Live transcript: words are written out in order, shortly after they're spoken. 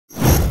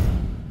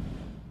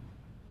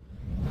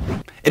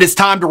It is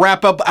time to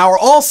wrap up our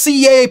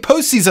all-CAA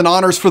postseason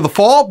honors for the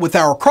fall with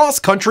our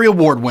cross-country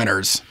award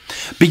winners.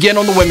 Begin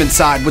on the women's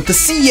side with the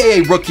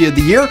CAA Rookie of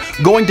the Year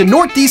going to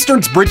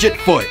Northeastern's Bridget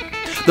Foote.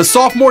 The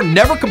sophomore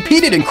never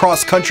competed in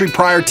cross-country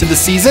prior to the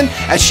season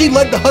as she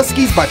led the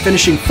Huskies by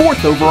finishing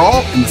 4th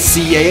overall in the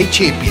CAA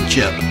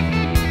Championship.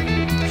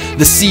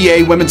 The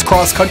CAA Women's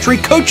Cross-Country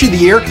Coach of the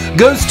Year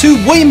goes to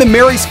William &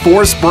 Mary's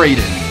Forrest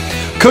Braden.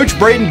 Coach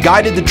Braden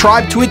guided the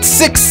Tribe to its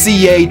 6th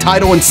CAA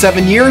title in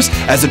 7 years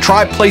as the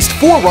Tribe placed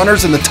 4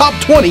 runners in the top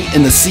 20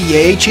 in the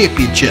CAA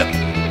Championship.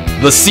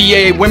 The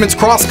CAA Women's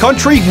Cross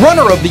Country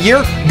Runner of the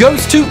Year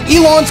goes to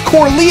Elon's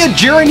Coralea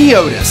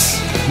Geraniotis.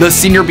 The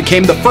senior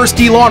became the first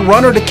Elon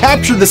runner to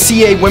capture the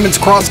CAA Women's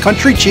Cross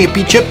Country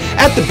Championship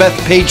at the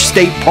Bethpage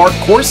State Park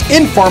course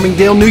in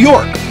Farmingdale, New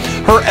York.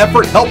 Her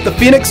effort helped the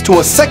Phoenix to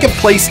a 2nd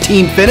place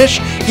team finish,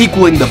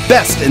 equaling the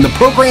best in the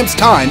program's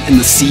time in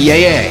the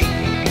CAA.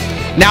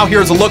 Now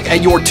here's a look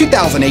at your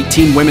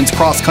 2018 Women's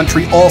Cross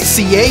Country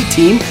All-CAA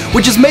team,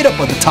 which is made up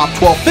of the top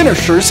 12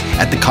 finishers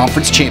at the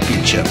conference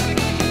championship.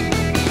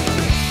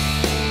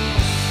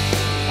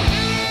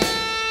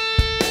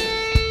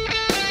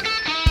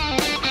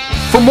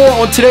 For more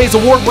on today's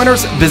award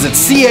winners, visit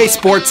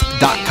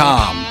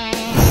CAAsports.com.